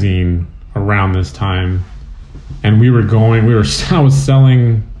magazine around this time, and I was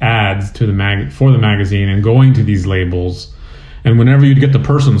selling ads to for the magazine and going to these labels, and whenever you'd get the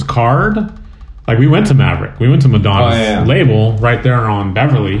person's card, like we went to Maverick, we went to Madonna's label right there on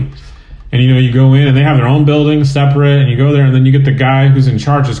Beverly. And you go in and they have their own building separate, and you go there and then you get the guy who's in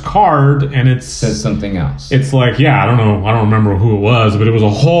charge's card, and it says something else. It's like, I don't know, I don't remember who it was, but it was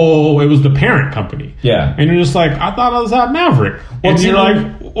the parent company. Yeah. And you're just like, I thought I was at Maverick. Well, and you're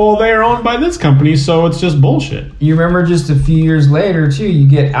like, well, they're owned by this company, so it's just bullshit. You remember just a few years later too, you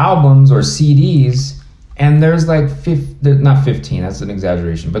get albums or CDs, and there's like not 15, that's an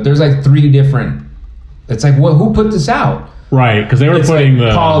exaggeration, but there's like 3 different. It's like, who put this out? Right, because they were putting like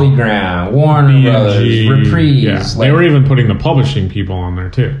the Polygram, Warner Brothers, Reprise. Yeah. They were even putting the publishing people on there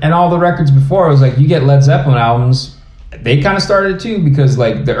too. And all the records before, it was like, you get Led Zeppelin albums. They kind of started too, because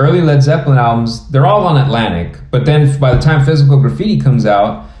like the early Led Zeppelin albums, they're all on Atlantic. But then by the time Physical Graffiti comes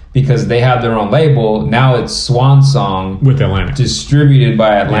out, because they have their own label, now it's Swan Song with Atlantic, distributed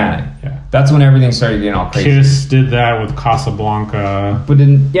by Atlantic. Yeah. That's when everything started getting all crazy. Kiss did that with Casablanca. But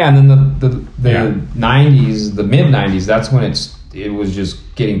and then the 90s, the mid 90s, that's when it was just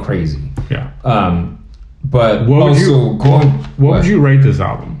getting crazy. Yeah. But what would you rate this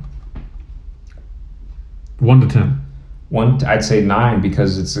album? 1 to 10. I'd say 9,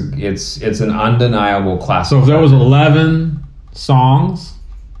 because it's an undeniable classic. So if there was 11 songs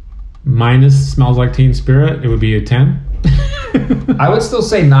minus Smells Like Teen Spirit, it would be a 10. I would still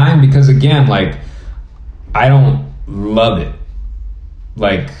say 9, because again, like, I don't love it.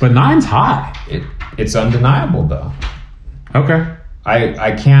 Like, but 9's high. It's undeniable though. Okay.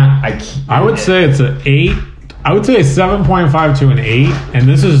 I can't. I would say it's an 8. I would say a 7.5 to an 8, and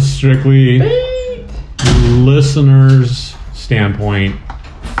this is strictly listeners' standpoint,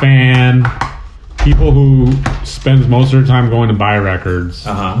 fan, people who spends most of their time going to buy records.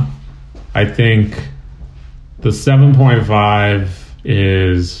 I think the 7.5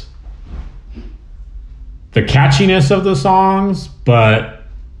 is the catchiness of the songs, but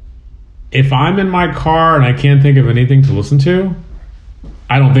if I'm in my car and I can't think of anything to listen to,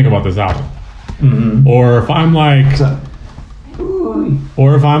 I don't think about this album. Mm-hmm. Or if I'm like,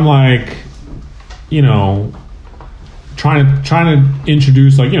 trying to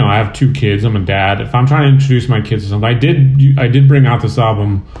introduce, like, I have 2 kids, I'm a dad. If I'm trying to introduce my kids to something, I did bring out this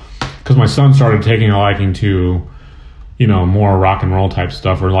album because my son started taking a liking to, more rock and roll type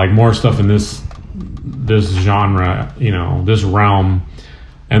stuff, or like more stuff in this genre, this realm.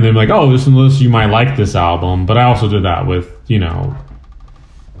 And then like, oh, listen to this, you might like this album. But I also did that with, even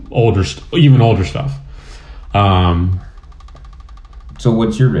older stuff. So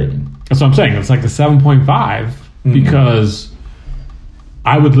what's your rating? That's what I'm saying. It's like the 7.5 because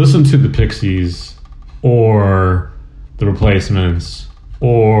I would listen to the Pixies or the Replacements,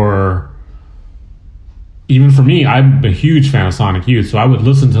 or even for me, I'm a huge fan of Sonic Youth, so I would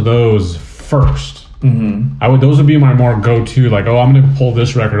listen to those first. Mm-hmm. Those would be my more go-to, like, oh, I'm going to pull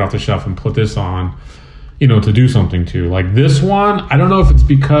this record off the shelf and put this on, to do something to. Like this one, I don't know if it's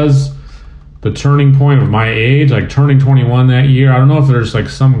because the turning point of my age, like turning 21 that year, I don't know if there's like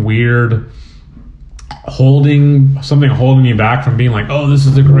some weird holding me back from being like, oh, this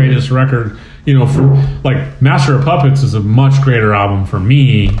is the greatest record. For like Master of Puppets is a much greater album for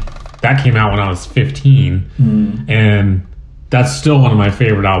me. That came out when I was 15, and that's still one of my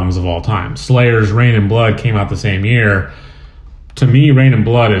favorite albums of all time. Slayer's Rain and Blood came out the same year. To me, Rain and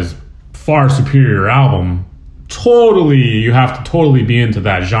Blood is far superior album. You have to totally be into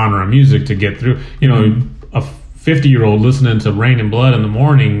that genre of music to get through. A 50-year-old listening to Rain and Blood in the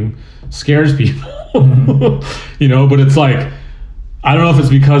morning scares people. But it's like, I don't know if it's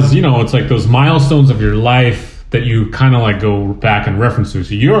because, it's like those milestones of your life that you kind of like go back and reference to.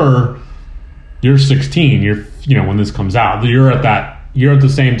 So you're 16, when this comes out, you're at the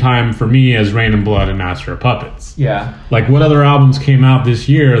same time for me as Rain and Blood and Master of Puppets. Yeah. Like, what other albums came out this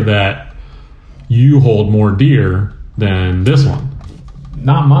year that you hold more dear than this one?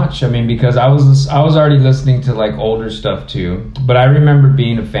 Not much. I mean, because I was already listening to like older stuff too, but I remember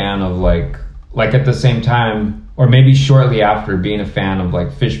being a fan of like at the same time, or maybe shortly after, being a fan of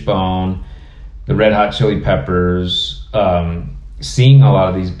like Fishbone, the Red Hot Chili Peppers, seeing a lot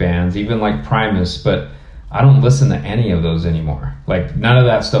of these bands, even like Primus, but I don't listen to any of those anymore. Like, none of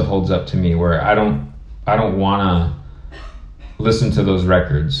that stuff holds up to me, where I don't want to listen to those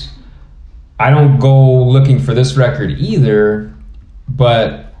records. I don't go looking for this record either,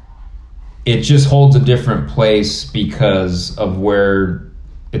 but it just holds a different place because of where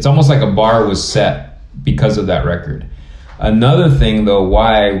it's almost like a bar was set because of that record. Another thing, though,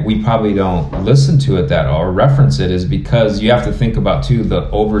 why we probably don't listen to it or reference it is because you have to think about, too, the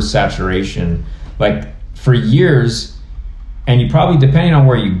oversaturation. Like, for years, and you probably, depending on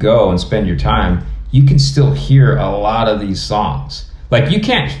where you go and spend your time, you can still hear a lot of these songs. Like you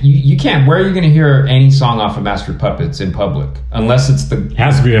can't. Where are you going to hear any song off of Master Puppets in public unless it's It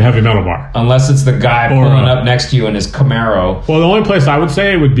has to be a heavy metal bar. Unless it's the guy pulling up next to you in his Camaro. Well, the only place I would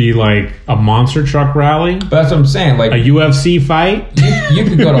say would be like a monster truck rally. But that's what I'm saying. Like a UFC fight. You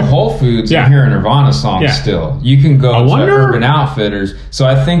could go to Whole Foods and hear a Nirvana song still. You can go to Urban Outfitters. So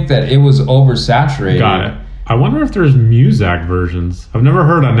I think that it was oversaturated. Got it. I wonder if there's Muzak versions. I've never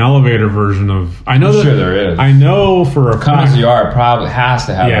heard an elevator version of. I know sure there is. I know for a fact. Kaziar probably has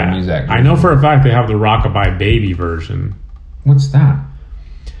to have a Muzak version. I know for a fact they have the Rockabye Baby version. What's that?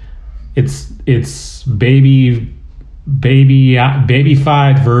 It's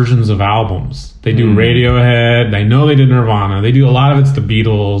baby-fied versions of albums. They do Radiohead. I know they did Nirvana. They do a lot of it's the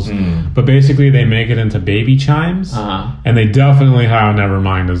Beatles, but basically they make it into baby chimes, and they definitely have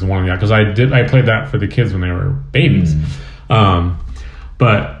Nevermind as one of the, because I played that for the kids when they were babies.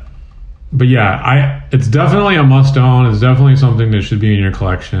 But yeah, it's definitely a must own. It's definitely something that should be in your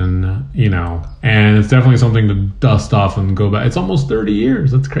collection, you know, and it's definitely something to dust off and go back. It's almost 30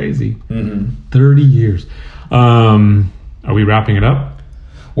 years. That's crazy. 30 years. Are we wrapping it up?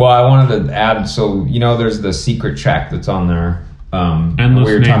 Well, I wanted to add, so, you know, there's the secret track that's on there. And we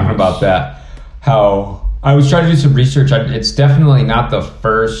were talking about that. How I was trying to do some research. It's definitely not the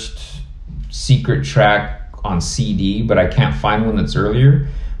first secret track on CD, but I can't find one that's earlier.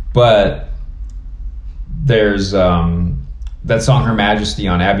 But there's that song Her Majesty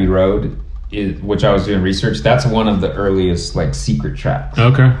on Abbey Road, which I was doing research. That's one of the earliest like secret tracks.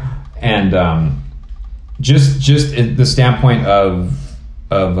 Okay. And just the standpoint of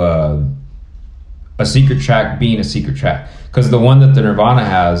a secret track being a secret track, because the one that the Nirvana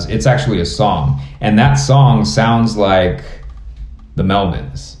has, it's actually a song, and that song sounds like the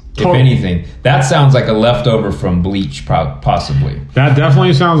Melvins. If anything, that sounds like a leftover from Bleach, possibly. That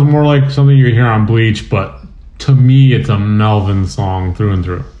definitely sounds more like something you hear on Bleach, but to me, it's a Melvin song through and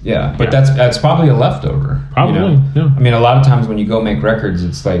through. Yeah, but that's probably a leftover. Probably, yeah. I mean, a lot of times when you go make records,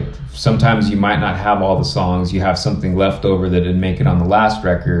 it's like sometimes you might not have all the songs. You have something left over that didn't make it on the last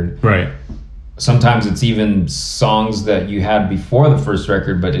record. Right. Sometimes it's even songs that you had before the first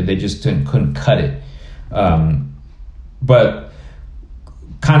record, but they just couldn't cut it. But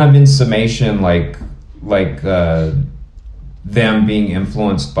kind of in summation, like them being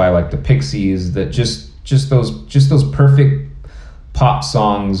influenced by like the Pixies, that just those perfect pop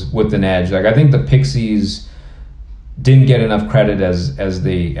songs with an edge. Like I think the Pixies didn't get enough credit as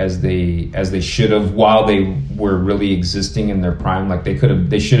they should have while they were really existing in their prime. Like they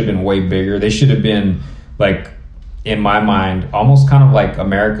should have been way bigger. They should have been, like, in my mind, almost kind of like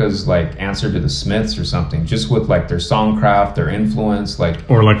America's like answer to the Smiths or something, just with like their songcraft, their influence, like,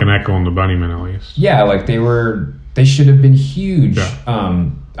 or like an Echo and the Bunnymen at least. Yeah, like they should have been huge. Yeah.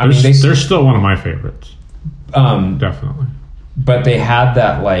 I mean, they're still one of my favorites. Definitely. But they had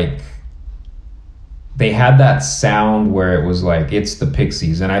that sound where it was like, it's the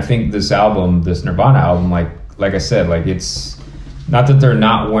Pixies. And I think this Nirvana album, like I said, like, it's not that they're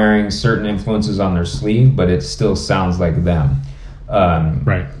not wearing certain influences on their sleeve, but it still sounds like them.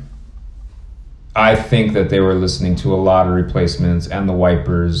 Right. I think that they were listening to a lot of Replacements and the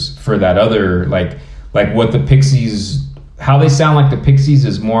Wipers for that other, like what the Pixies, how they sound like the Pixies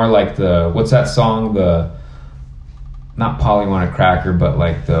is more like what's that song? Not Polly Want a Cracker, but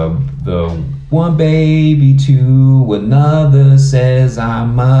like the one baby to another says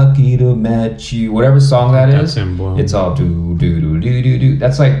I'm lucky to met you. Whatever song that's it's all do do do do do do.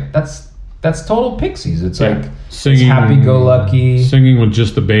 That's total Pixies. It's like singing, happy go lucky, singing with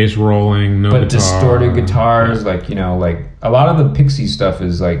just the bass rolling, no but guitar, distorted guitars. Like, you know, like a lot of the Pixie stuff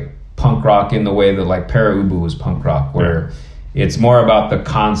is like punk rock in the way that like Para Ubu was punk rock, where it's more about the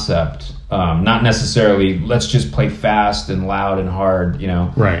concept. Not necessarily let's just play fast and loud and hard, you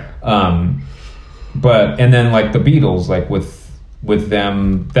know. Right. But and then like the Beatles, like with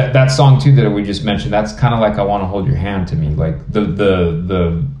them, that song too that we just mentioned, that's kind of like I Want to Hold Your Hand to me, like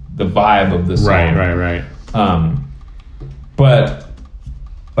the vibe of the song. Right. But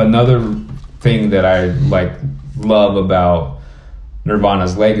another thing that I like love about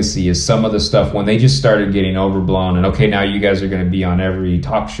Nirvana's legacy is some of the stuff when they just started getting overblown and okay, now you guys are going to be on every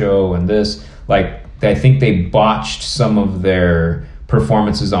talk show and this, like, I think they botched some of their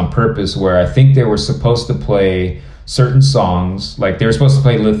performances on purpose, where I think they were supposed to play certain songs, like they were supposed to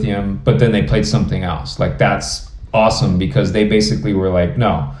play Lithium, but then they played something else. Like, that's awesome because they basically were like,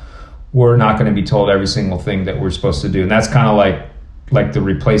 no, we're not going to be told every single thing that we're supposed to do. And that's kind of like the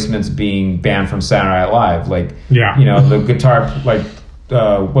Replacements being banned from Saturday Night Live. Like, you know, the guitar, like,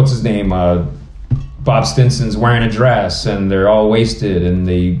 what's his name? Bob Stinson's wearing a dress and they're all wasted and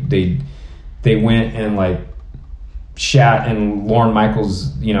they went and like Shat and Lorne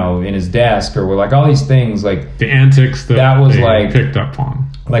Michaels, in his desk, or like all these things, like the antics that was they like picked up on.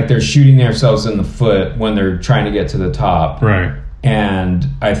 Like they're shooting themselves in the foot when they're trying to get to the top. Right. And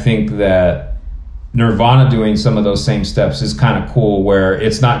I think that Nirvana doing some of those same steps is kind of cool, where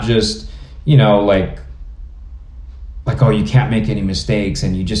it's not just, like, oh, you can't make any mistakes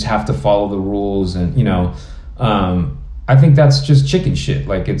and you just have to follow the rules. And, I think that's just chicken shit.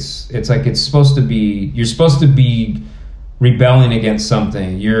 Like it's like, you're supposed to be rebelling against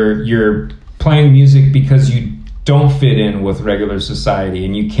something. You're playing music because you don't fit in with regular society,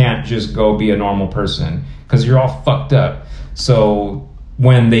 and you can't just go be a normal person because you're all fucked up. So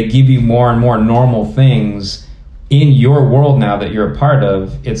when they give you more and more normal things in your world now that you're a part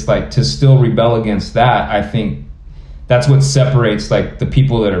of, it's like to still rebel against that. I think that's what separates like the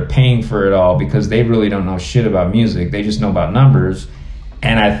people that are paying for it all, because they really don't know shit about music. They just know about numbers.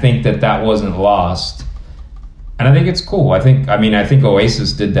 And I think that wasn't lost. And I think it's cool. I think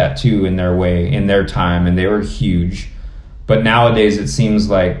Oasis did that too in their way, in their time, and they were huge. But nowadays it seems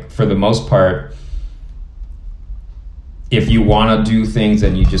like, for the most part, if you want to do things,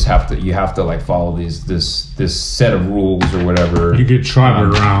 then you have to like follow this set of rules or whatever. You get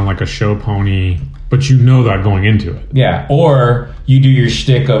trotted around like a show pony, but you know that going into it. Yeah. Or you do your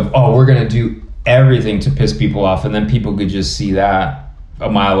shtick of, oh, we're gonna do everything to piss people off, and then people could just see that a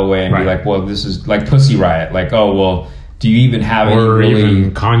mile away and be like, well, this is like Pussy Riot. Like, oh, well, do you even have any really... Or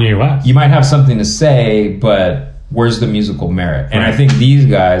even Kanye West. You might have something to say, but where's the musical merit? And I think these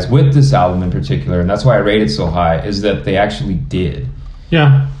guys, with this album in particular, and that's why I rate it so high, is that they actually did.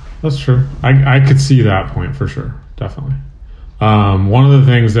 Yeah, that's true. I could see that point for sure. Definitely. One of the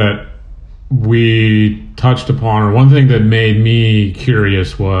things that we touched upon, or one thing that made me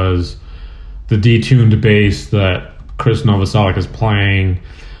curious, was the detuned bass that Chris Novoselic is playing,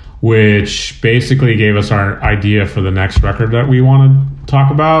 which basically gave us our idea for the next record that we want to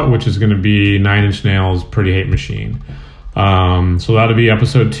talk about, which is going to be 9 Inch Nails' Pretty Hate Machine. So that'll be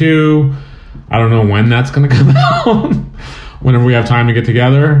episode 2. I don't know when that's going to come out. Whenever we have time to get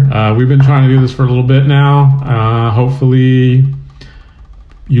together. We've been trying to do this for a little bit now. Hopefully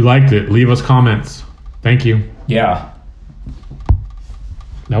you liked it. Leave us comments. Thank you. Yeah.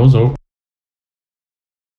 That was over.